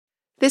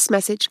This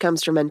message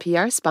comes from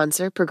NPR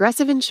sponsor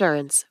Progressive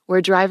Insurance, where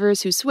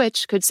drivers who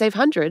switch could save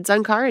hundreds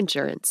on car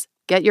insurance.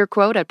 Get your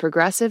quote at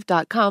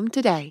progressive.com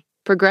today.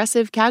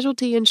 Progressive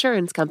Casualty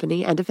Insurance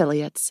Company and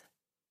Affiliates.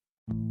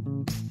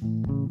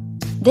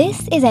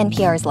 This is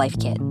NPR's Life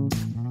Kit.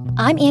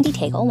 I'm Andy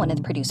Tagle, one of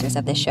the producers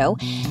of this show,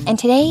 and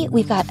today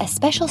we've got a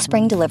special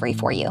spring delivery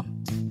for you.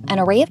 An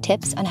array of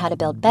tips on how to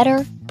build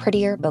better,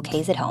 prettier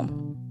bouquets at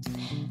home.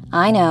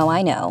 I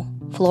know.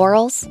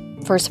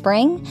 Florals for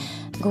spring?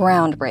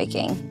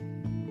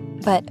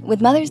 Groundbreaking. But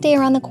with Mother's Day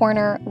around the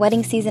corner,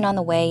 wedding season on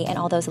the way, and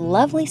all those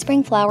lovely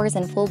spring flowers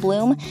in full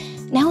bloom,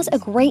 now's a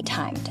great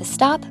time to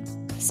stop,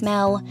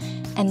 smell,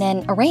 and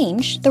then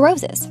arrange the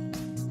roses.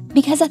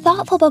 Because a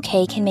thoughtful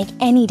bouquet can make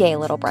any day a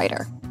little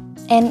brighter.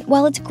 And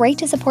while it's great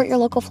to support your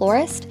local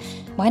florist,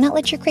 why not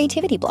let your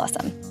creativity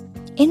blossom?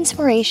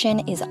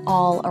 Inspiration is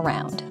all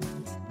around.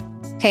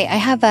 Okay, I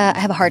have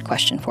a hard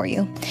question for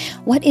you.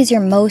 What is your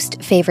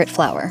most favorite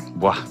flower?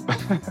 Wow,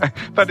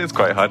 that is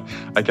quite hard.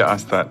 I get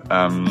asked that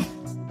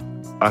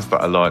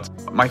a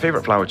lot. My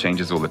favorite flower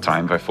changes all the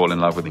time. I fall in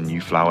love with a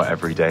new flower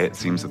every day, it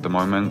seems, at the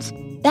moment.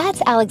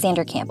 That's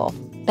Alexander Campbell,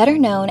 better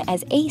known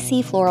as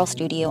AC Floral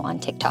Studio on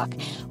TikTok,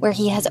 where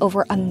he has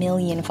over 1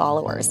 million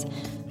followers.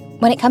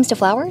 When it comes to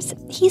flowers,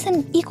 he's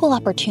an equal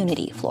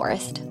opportunity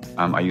florist.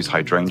 I use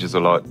hydrangeas a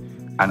lot,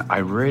 and I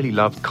really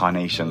love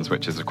carnations,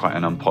 which is quite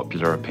an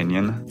unpopular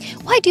opinion.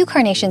 Why do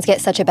carnations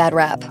get such a bad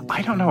rap?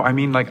 I don't know. I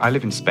mean, I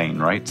live in Spain,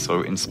 right?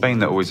 So in Spain,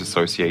 they're always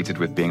associated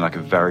with being a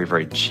very,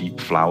 very cheap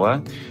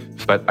flower.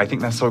 But I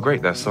think they're so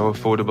great. They're so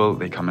affordable.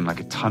 They come in a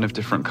ton of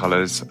different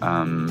colors.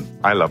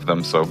 I love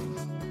them, so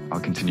I'll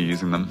continue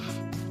using them.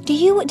 Do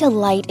you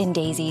delight in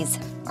daisies?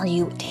 Are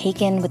you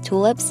taken with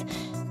tulips?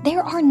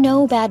 There are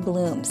no bad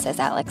blooms, says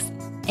Alex.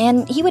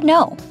 And he would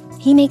know.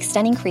 He makes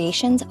stunning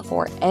creations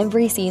for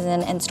every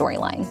season and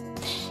storyline.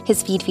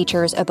 His feed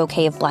features a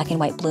bouquet of black and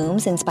white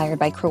blooms inspired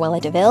by Cruella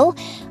de Vil,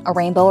 a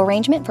rainbow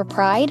arrangement for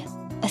Pride,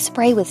 a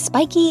spray with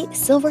spiky,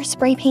 silver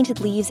spray-painted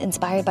leaves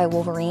inspired by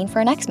Wolverine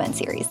for an X-Men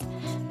series.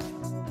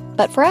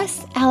 But for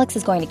us, Alex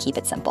is going to keep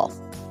it simple.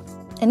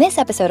 In this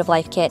episode of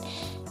Life Kit,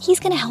 he's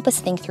going to help us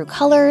think through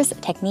colors,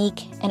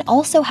 technique, and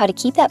also how to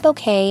keep that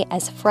bouquet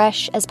as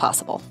fresh as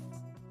possible.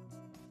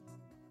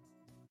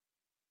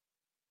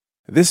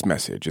 This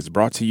message is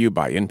brought to you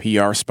by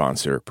NPR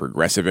sponsor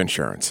Progressive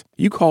Insurance.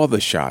 You call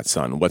the shots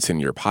on what's in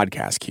your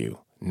podcast queue.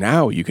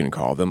 Now you can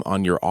call them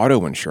on your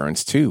auto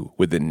insurance too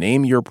with the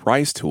Name Your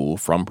Price tool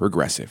from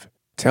Progressive.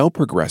 Tell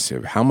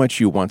Progressive how much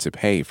you want to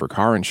pay for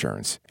car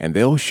insurance, and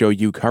they'll show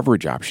you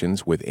coverage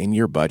options within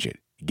your budget.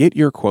 Get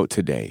your quote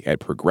today at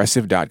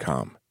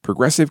Progressive.com.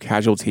 Progressive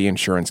Casualty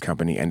Insurance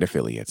Company and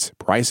Affiliates.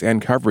 Price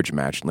and coverage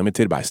match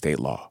limited by state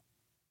law.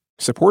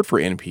 Support for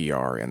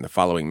NPR and the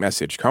following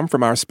message come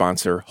from our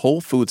sponsor,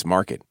 Whole Foods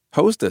Market.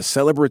 Host a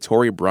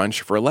celebratory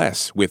brunch for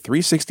less with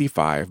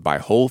 365 by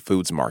Whole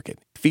Foods Market,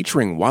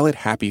 featuring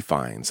wallet-happy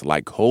finds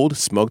like cold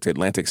smoked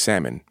Atlantic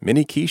salmon,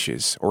 mini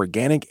quiches,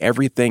 organic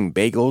everything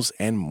bagels,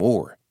 and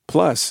more.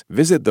 Plus,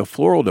 visit the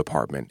floral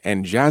department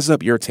and jazz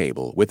up your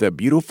table with a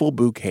beautiful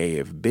bouquet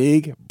of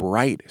big,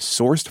 bright,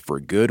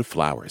 sourced-for-good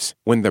flowers.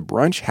 When the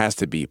brunch has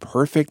to be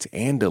perfect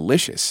and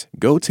delicious,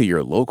 go to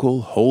your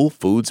local Whole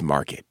Foods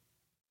Market.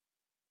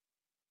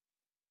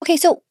 Okay,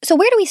 so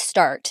where do we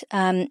start?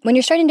 When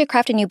you're starting to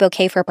craft a new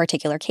bouquet for a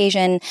particular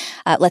occasion,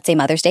 let's say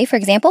Mother's Day, for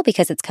example,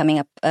 because it's coming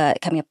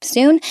up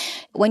soon.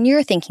 When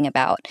you're thinking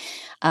about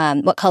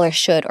what colors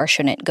should or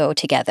shouldn't go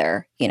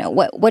together,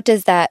 what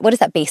does that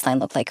baseline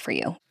look like for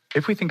you?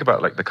 If we think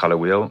about the color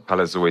wheel,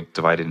 colors are always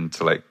divided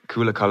into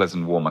cooler colors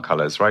and warmer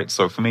colors, right?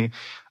 So for me,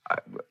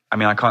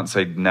 I can't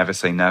say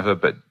never,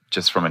 but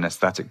just from an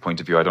aesthetic point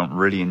of view, I don't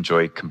really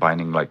enjoy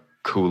combining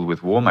cool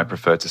with warm. I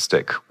prefer to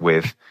stick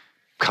with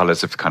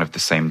colors of kind of the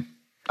same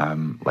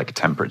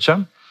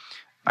temperature.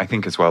 I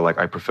think as well,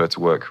 I prefer to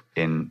work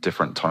in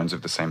different tones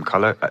of the same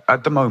color.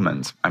 At the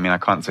moment, I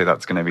can't say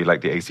that's going to be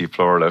the AC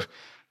Floral of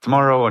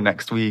tomorrow or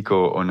next week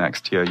or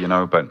next year,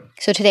 but...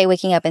 So today,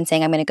 waking up and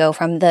saying, I'm going to go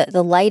from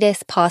the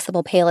lightest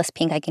possible, palest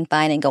pink I can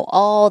find and go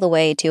all the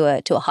way to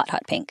a hot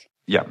pink.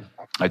 Yeah,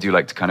 I do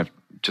like to kind of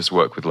just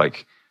work with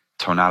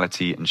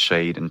tonality and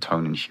shade and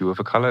tone and hue of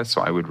a color. So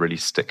I would really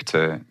stick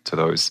to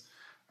those.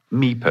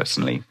 Me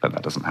personally, but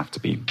that doesn't have to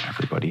be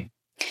everybody.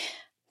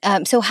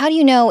 So how do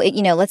you know,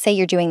 let's say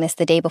you're doing this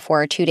the day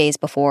before or 2 days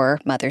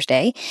before Mother's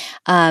Day.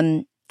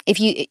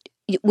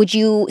 Would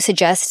you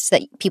suggest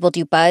that people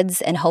do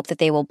buds and hope that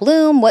they will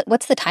bloom?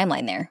 What's the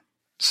timeline there?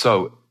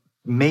 So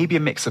maybe a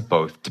mix of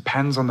both.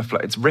 Depends on the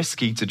flower. It's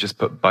risky to just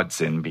put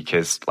buds in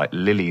because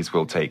lilies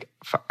will take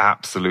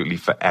absolutely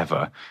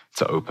forever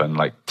to open.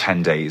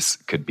 10 days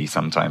could be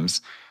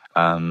sometimes.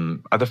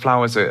 Other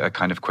flowers are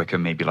kind of quicker,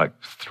 maybe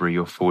 3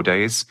 or 4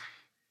 days.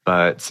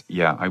 But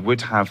yeah, I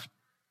would have,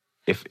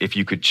 if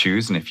you could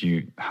choose and if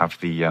you have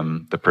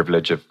the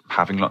privilege of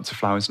having lots of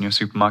flowers in your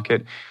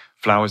supermarket,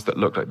 flowers that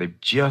look like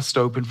they've just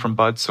opened from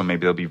buds. So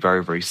maybe they'll be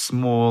very, very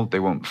small. They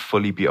won't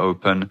fully be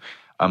open.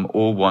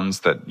 or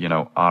ones that,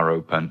 are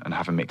open and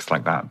have a mix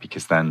like that,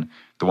 because then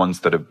the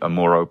ones that are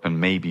more open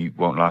maybe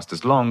won't last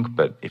as long,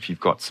 but if you've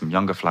got some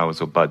younger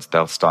flowers or buds,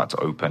 they'll start to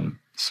open.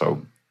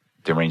 So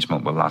the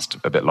arrangement will last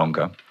a bit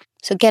longer.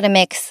 So get a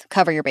mix,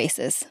 cover your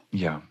bases.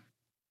 Yeah.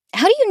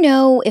 How do you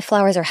know if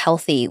flowers are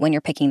healthy when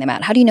you're picking them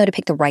out? How do you know to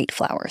pick the right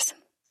flowers?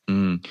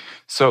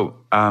 So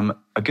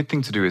a good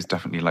thing to do is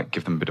definitely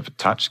give them a bit of a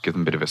touch, give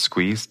them a bit of a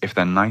squeeze. If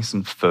they're nice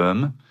and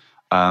firm,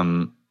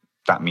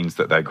 that means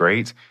that they're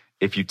great.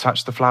 If you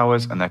touch the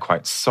flowers and they're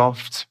quite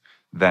soft,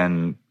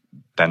 then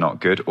they're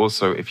not good.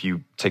 Also, if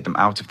you take them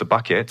out of the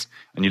bucket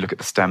and you look at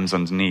the stems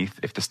underneath,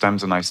 if the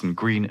stems are nice and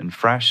green and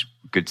fresh,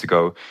 good to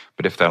go.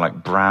 But if they're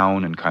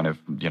brown and kind of,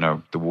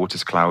 the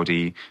water's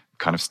cloudy,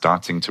 kind of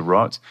starting to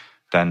rot,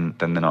 then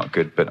they're not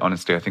good. But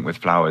honestly, I think with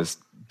flowers,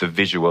 the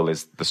visual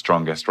is the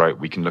strongest, right?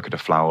 We can look at a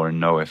flower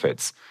and know if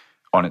it's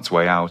on its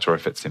way out or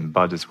if it's in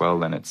bud as well,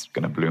 then it's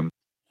going to bloom.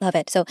 Love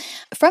it. So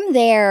from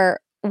there,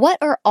 what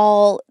are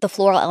all the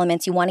floral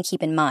elements you want to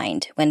keep in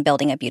mind when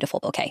building a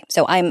beautiful bouquet?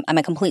 So I'm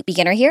a complete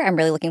beginner here. I'm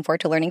really looking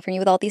forward to learning from you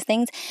with all these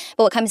things.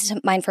 But what comes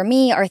to mind for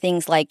me are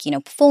things like,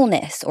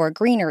 fullness or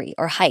greenery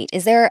or height.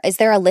 Is there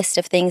a list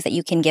of things that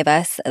you can give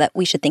us that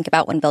we should think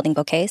about when building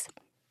bouquets?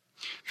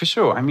 For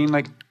sure. I mean,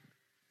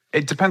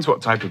 it depends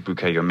what type of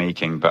bouquet you're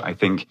making, but I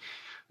think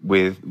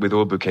with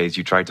all bouquets,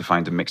 you try to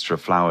find a mixture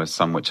of flowers,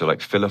 some which are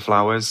filler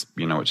flowers,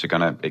 which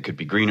are it could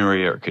be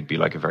greenery, or it could be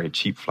a very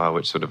cheap flower,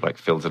 which sort of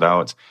fills it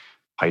out.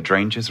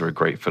 Hydrangeas are a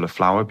great filler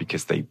flower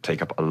because they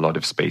take up a lot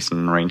of space in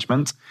an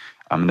arrangement.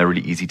 They're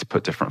really easy to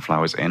put different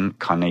flowers in.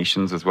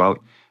 Carnations as well,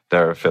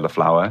 they're a filler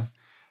flower.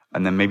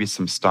 And then maybe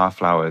some star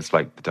flowers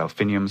like the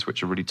delphiniums,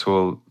 which are really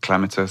tall,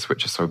 clematis,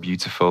 which are so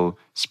beautiful.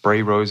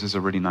 Spray roses are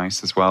really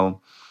nice as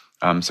well.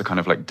 So kind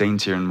of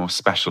daintier and more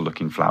special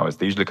looking flowers.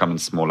 They usually come in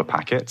smaller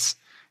packets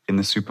in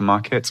the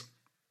supermarket.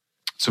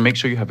 So make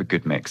sure you have a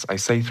good mix. I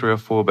say 3 or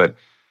 4, but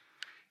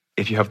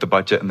if you have the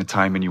budget and the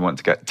time and you want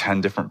to get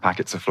 10 different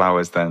packets of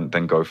flowers, then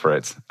go for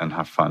it and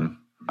have fun.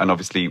 And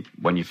obviously,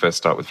 when you first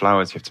start with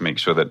flowers, you have to make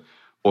sure that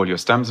all your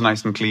stems are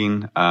nice and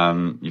clean.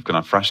 You've got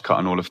a fresh cut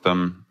on all of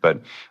them.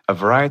 But a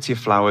variety of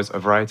flowers, a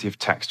variety of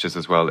textures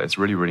as well, is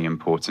really, really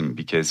important,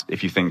 because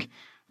if you think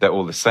they're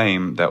all the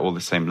same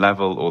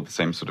level, all the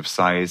same sort of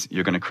size,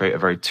 you're going to create a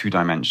very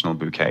two-dimensional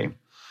bouquet.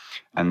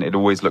 And it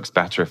always looks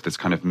better if there's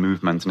kind of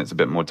movement and it's a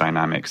bit more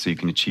dynamic. So you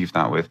can achieve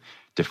that with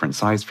different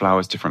size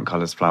flowers, different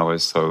colors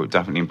flowers. So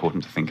definitely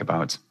important to think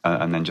about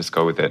and then just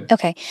go with it.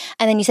 Okay.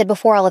 And then you said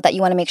before all of that,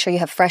 you want to make sure you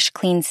have fresh,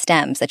 clean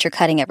stems, that you're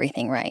cutting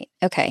everything right.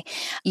 Okay.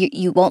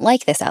 You won't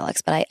like this,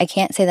 Alex, but I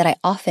can't say that I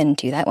often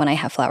do that when I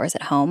have flowers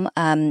at home.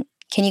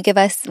 Can you give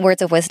us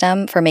words of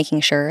wisdom for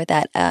making sure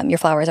that your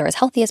flowers are as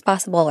healthy as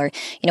possible, or,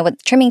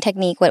 what trimming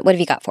technique, what have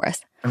you got for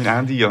us? I mean,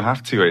 Andy, you'll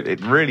have to. It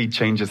really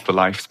changes the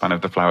lifespan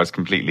of the flowers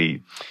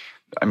completely.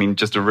 I mean,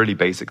 just a really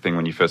basic thing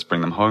when you first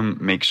bring them home,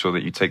 make sure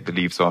that you take the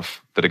leaves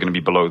off that are going to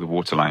be below the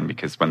waterline,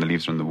 because when the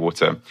leaves are in the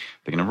water,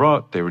 they're going to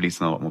rot, they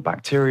release a lot more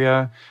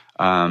bacteria.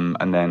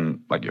 And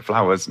then your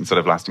flowers, instead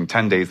of lasting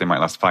 10 days, they might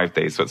last 5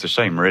 days. So it's a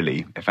shame,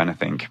 really, if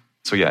anything.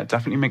 So yeah,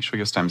 definitely make sure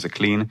your stems are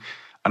clean.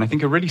 And I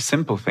think a really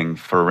simple thing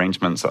for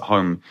arrangements at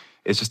home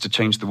is just to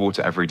change the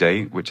water every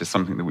day, which is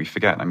something that we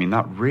forget. I mean,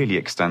 that really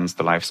extends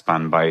the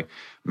lifespan by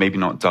maybe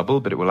not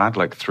double, but it will add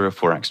 3 or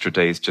 4 extra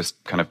days,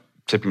 just kind of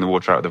tipping the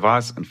water out of the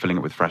vase and filling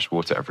it with fresh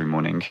water every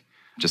morning,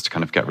 just to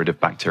kind of get rid of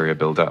bacteria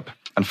buildup.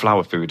 And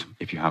flower food,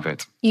 if you have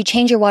it. You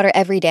change your water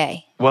every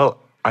day? Well,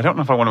 I don't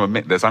know if I want to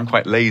admit this. I'm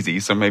quite lazy,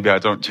 so maybe I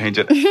don't change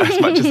it as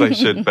much as I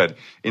should. But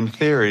in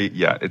theory,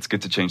 yeah, it's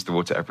good to change the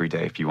water every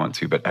day if you want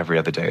to, but every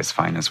other day is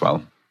fine as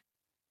well.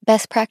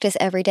 Best practice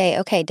every day.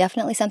 Okay,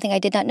 definitely something I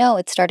did not know.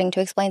 It's starting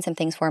to explain some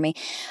things for me.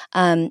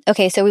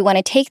 Okay, so we want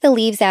to take the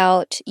leaves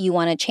out. You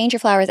want to change your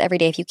flowers every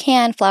day if you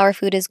can. Flower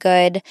food is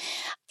good.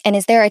 And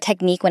is there a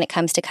technique when it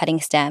comes to cutting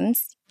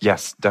stems?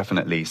 Yes,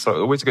 definitely. So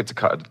always good to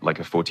cut at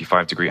a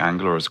 45-degree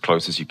angle, or as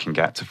close as you can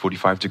get to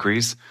 45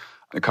 degrees.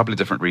 A couple of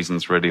different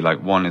reasons, really.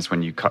 One is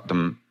when you cut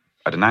them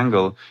at an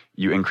angle,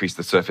 you increase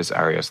the surface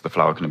area so the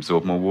flower can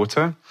absorb more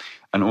water.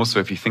 And also,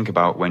 if you think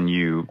about when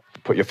you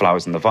put your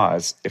flowers in the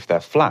vase, if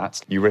they're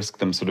flat, you risk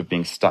them sort of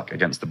being stuck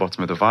against the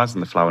bottom of the vase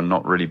and the flower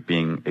not really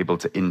being able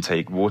to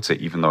intake water,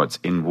 even though it's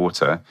in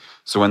water.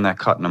 So when they're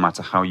cut, no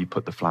matter how you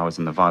put the flowers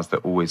in the vase, they're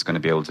always going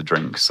to be able to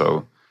drink.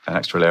 So an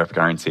extra layer of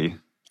guarantee.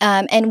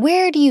 And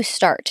where do you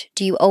start?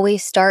 Do you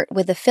always start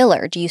with a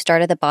filler? Do you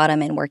start at the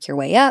bottom and work your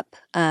way up?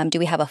 Do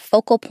we have a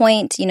focal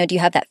point? Do you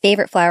have that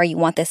favorite flower? You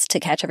want this to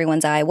catch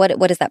everyone's eye? What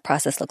does that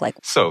process look like?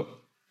 So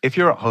if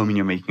you're at home and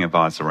you're making a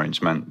vase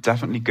arrangement,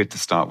 definitely good to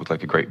start with a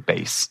great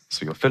base.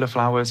 So your filler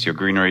flowers, your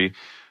greenery,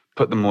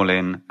 put them all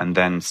in and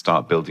then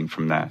start building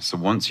from there. So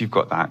once you've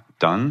got that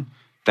done,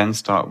 then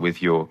start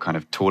with your kind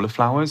of taller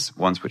flowers,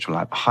 ones which will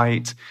add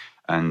height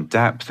and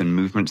depth and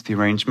movement to the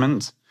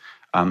arrangement.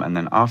 And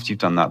then after you've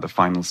done that, the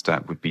final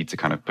step would be to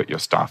kind of put your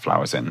star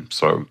flowers in.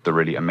 So the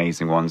really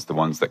amazing ones, the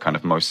ones that kind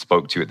of most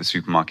spoke to you at the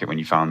supermarket when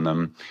you found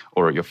them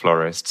or at your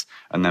florist's,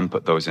 and then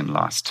put those in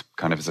last,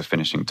 kind of as a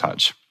finishing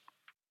touch.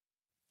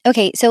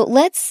 Okay, so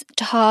let's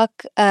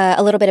talk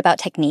a little bit about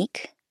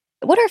technique.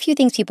 What are a few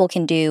things people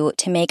can do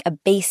to make a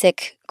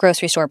basic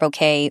grocery store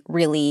bouquet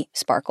really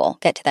sparkle,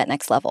 get to that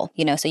next level?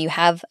 So you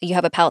have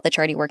a palette that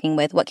you're already working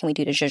with. What can we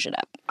do to zhuzh it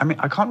up? I mean,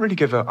 I can't really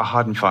give a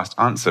hard and fast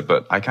answer,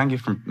 but I can give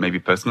from maybe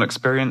personal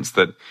experience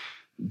that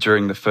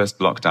during the first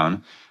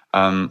lockdown,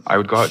 I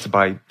would go out to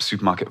buy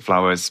supermarket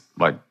flowers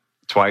like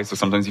twice or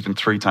sometimes even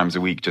 3 times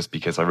a week just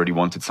because I really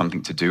wanted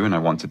something to do and I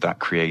wanted that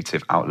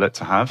creative outlet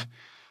to have.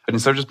 But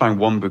instead of just buying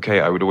one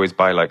bouquet, I would always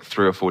buy like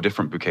 3 or 4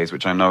 different bouquets,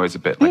 which I know is a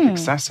bit like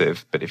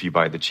excessive. But if you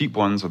buy the cheap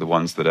ones or the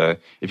ones that are,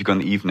 if you go in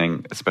the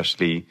evening,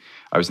 especially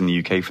I was in the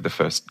UK for the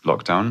first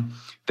lockdown,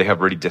 they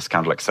have really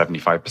discounted like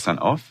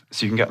 75% off.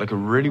 So you can get like a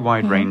really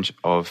wide range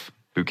of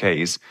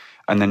bouquets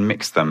and then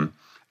mix them.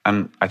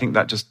 And I think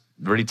that just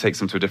really takes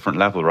them to a different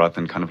level rather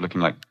than kind of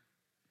looking like,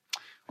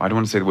 I don't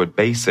want to say the word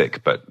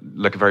basic, but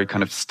like a very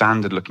kind of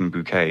standard looking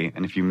bouquet.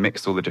 And if you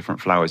mix all the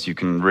different flowers, you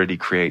can really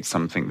create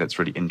something that's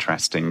really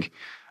interesting.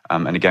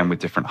 And again, with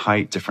different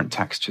height, different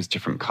textures,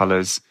 different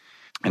colors.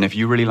 And if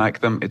you really like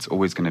them, it's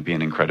always going to be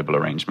an incredible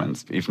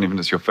arrangement. Even if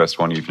it's your first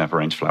one, you've never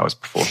arranged flowers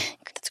before.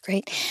 That's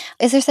great.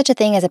 Is there such a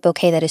thing as a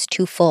bouquet that is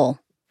too full?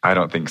 I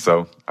don't think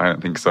so. I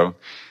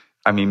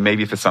mean,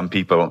 maybe for some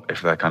people,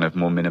 if they're kind of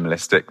more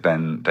minimalistic,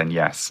 then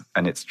yes.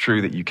 And it's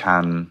true that you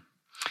can,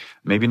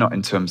 maybe not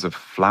in terms of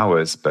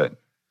flowers, but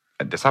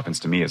this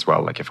happens to me as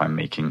well. Like if I'm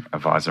making a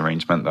vase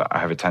arrangement, that I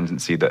have a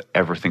tendency that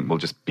everything will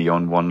just be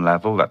on one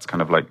level. That's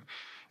kind of like,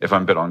 if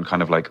I'm a bit on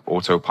kind of like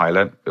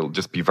autopilot, it'll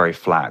just be very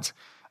flat.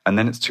 And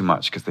then it's too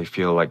much because they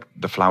feel like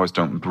the flowers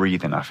don't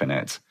breathe enough in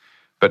it.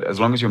 But as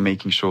long as you're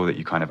making sure that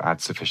you kind of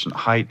add sufficient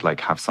height,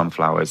 like have some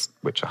flowers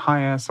which are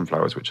higher, some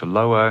flowers which are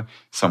lower,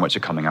 some which are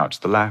coming out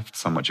to the left,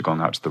 some which are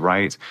going out to the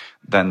right,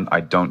 then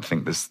I don't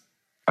think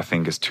a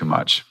thing is too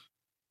much.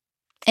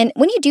 And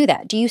when you do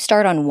that, do you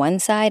start on one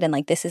side and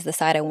like, this is the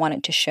side I want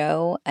it to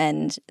show?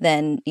 And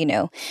then,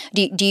 do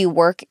you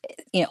work,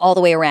 all the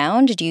way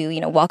around? Do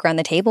you, walk around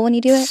the table when you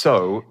do it?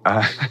 So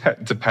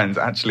it depends.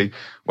 Actually,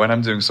 when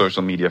I'm doing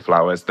social media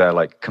flowers, they're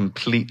like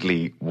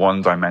completely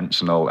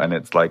one-dimensional and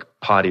it's like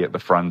party at the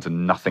front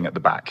and nothing at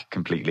the back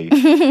completely.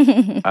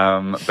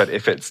 But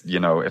if it's,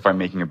 if I'm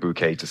making a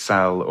bouquet to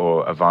sell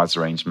or a vase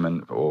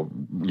arrangement or,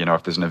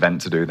 if there's an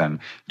event to do,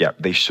 then yeah,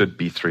 they should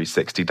be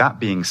 360.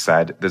 That being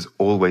said, there's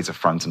always a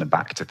front and a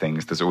back to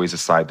things. There's always a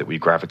side that we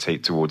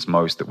gravitate towards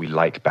most, that we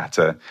like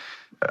better.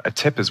 A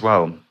tip as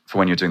well for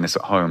when you're doing this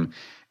at home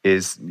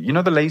is,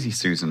 the Lazy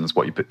Susans,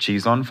 what you put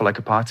cheese on for like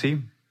a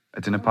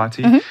dinner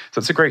party. Mm-hmm. So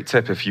it's a great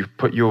tip. If you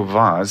put your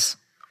vase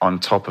on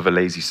top of a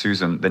Lazy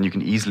Susan, then you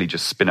can easily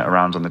just spin it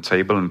around on the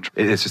table and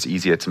it's just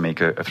easier to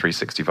make a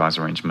 360 vase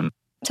arrangement.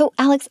 So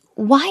Alex,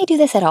 why do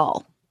this at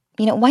all?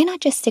 Why not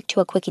just stick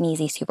to a quick and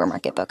easy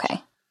supermarket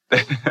bouquet?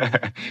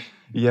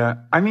 Yeah,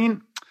 I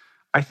mean,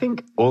 I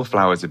think all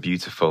flowers are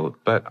beautiful,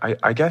 but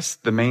I guess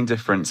the main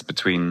difference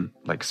between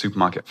like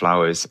supermarket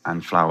flowers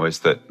and flowers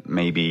that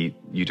maybe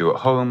you do at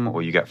home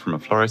or you get from a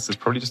florist is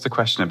probably just a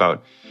question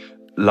about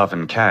love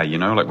and care,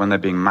 like when they're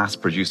being mass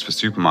produced for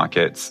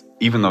supermarkets,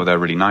 even though they're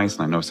really nice,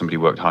 and I know somebody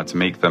worked hard to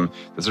make them,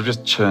 they're sort of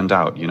just churned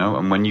out,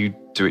 and when you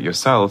do it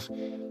yourself,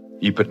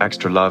 you put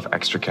extra love,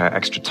 extra care,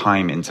 extra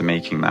time into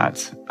making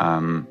that.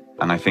 And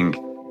I think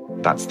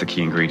that's the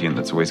key ingredient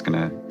that's always going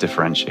to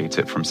differentiate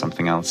it from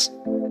something else.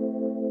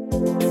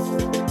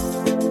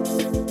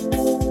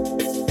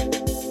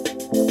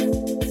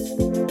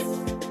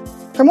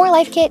 For more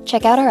Life Kit,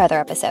 check out our other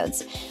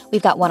episodes.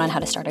 We've got one on how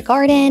to start a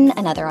garden,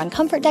 another on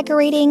comfort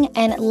decorating,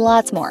 and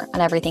lots more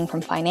on everything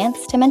from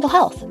finance to mental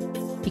health.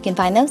 You can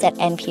find those at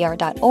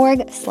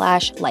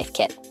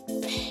npr.org/lifekit.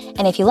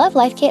 And if you love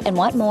Life Kit and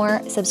want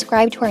more,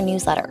 subscribe to our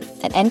newsletter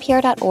at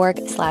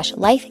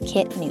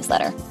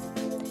npr.org/lifekitnewsletter.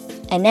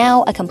 And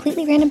now, a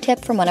completely random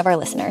tip from one of our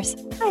listeners.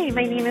 Hi,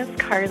 my name is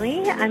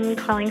Carly. I'm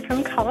calling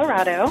from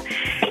Colorado,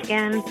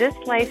 and this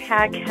life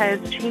hack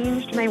has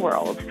changed my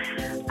world.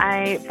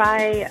 I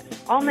buy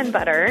almond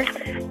butter,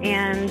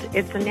 and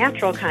it's a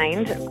natural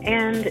kind,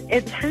 and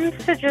it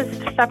tends to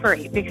just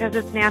separate because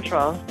it's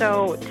natural.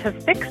 So to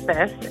fix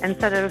this,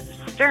 instead of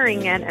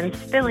stirring it and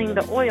spilling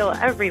the oil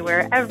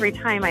everywhere every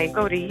time I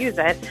go to use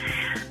it,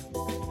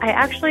 I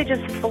actually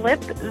just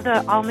flip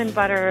the almond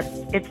butter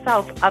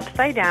itself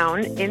upside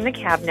down in the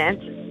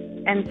cabinet.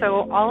 And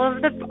so all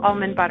of the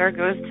almond butter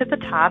goes to the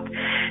top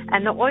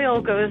and the oil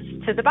goes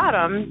to the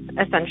bottom,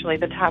 essentially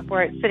the top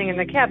where it's sitting in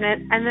the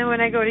cabinet. And then when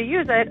I go to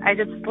use it, I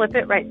just flip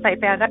it right side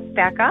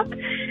back up.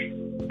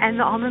 And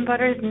the almond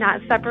butter is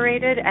not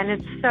separated, and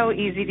it's so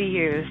easy to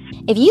use.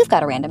 If you've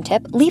got a random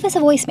tip, leave us a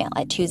voicemail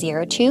at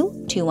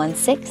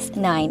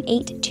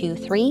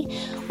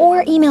 202-216-9823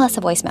 or email us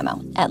a voice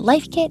memo at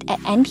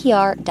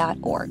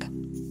lifekit@npr.org.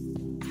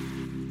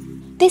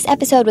 This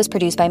episode was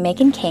produced by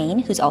Megan Kane,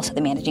 who's also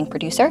the managing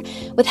producer,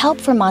 with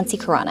help from Monsi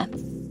Karana.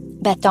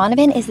 Beth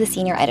Donovan is the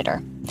senior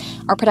editor.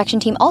 Our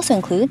production team also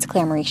includes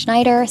Claire Marie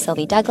Schneider,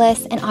 Sylvie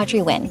Douglas, and Audrey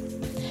Nguyen.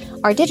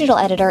 Our digital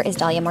editor is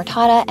Dahlia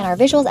Mortada, and our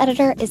visuals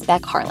editor is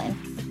Beck Harlan.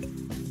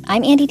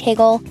 I'm Andy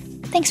Tagle.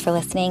 Thanks for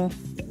listening.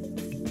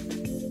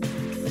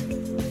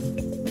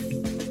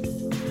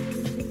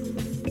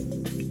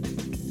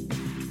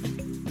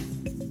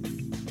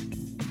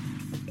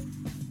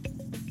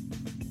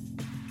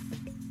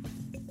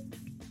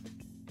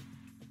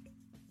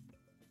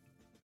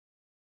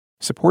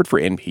 Support for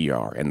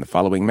NPR and the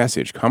following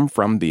message come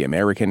from the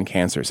American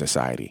Cancer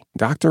Society.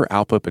 Dr.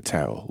 Alpa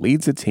Patel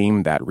leads a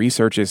team that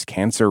researches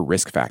cancer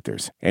risk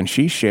factors, and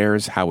she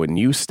shares how a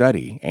new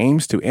study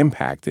aims to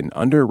impact an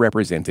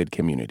underrepresented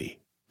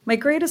community. My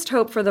greatest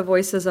hope for the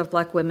Voices of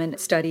Black Women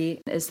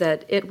study is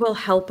that it will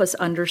help us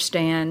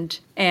understand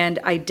and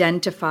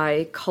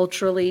identify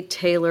culturally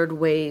tailored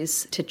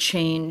ways to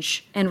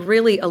change and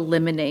really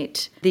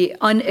eliminate the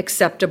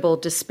unacceptable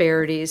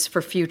disparities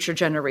for future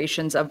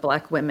generations of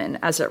Black women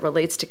as it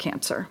relates to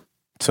cancer.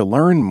 To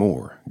learn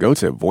more, go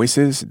to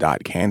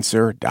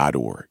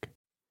voices.cancer.org.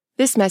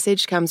 This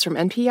message comes from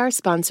NPR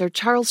sponsor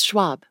Charles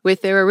Schwab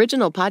with their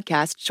original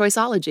podcast,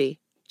 Choiceology.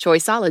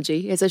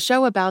 Choiceology is a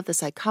show about the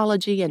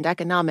psychology and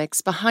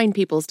economics behind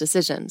people's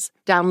decisions.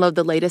 Download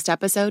the latest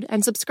episode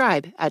and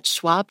subscribe at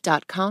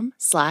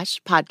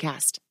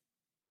schwab.com/podcast.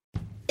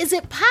 Is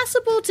it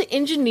possible to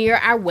engineer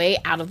our way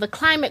out of the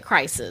climate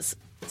crisis?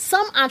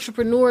 Some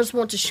entrepreneurs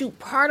want to shoot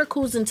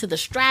particles into the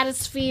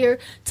stratosphere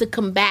to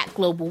combat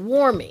global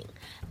warming.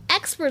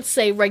 Experts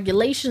say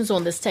regulations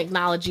on this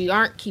technology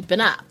aren't keeping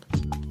up.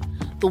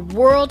 The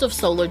world of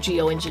solar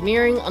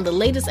geoengineering on the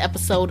latest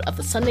episode of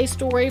The Sunday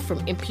Story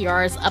from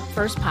NPR's Up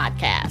First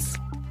podcast.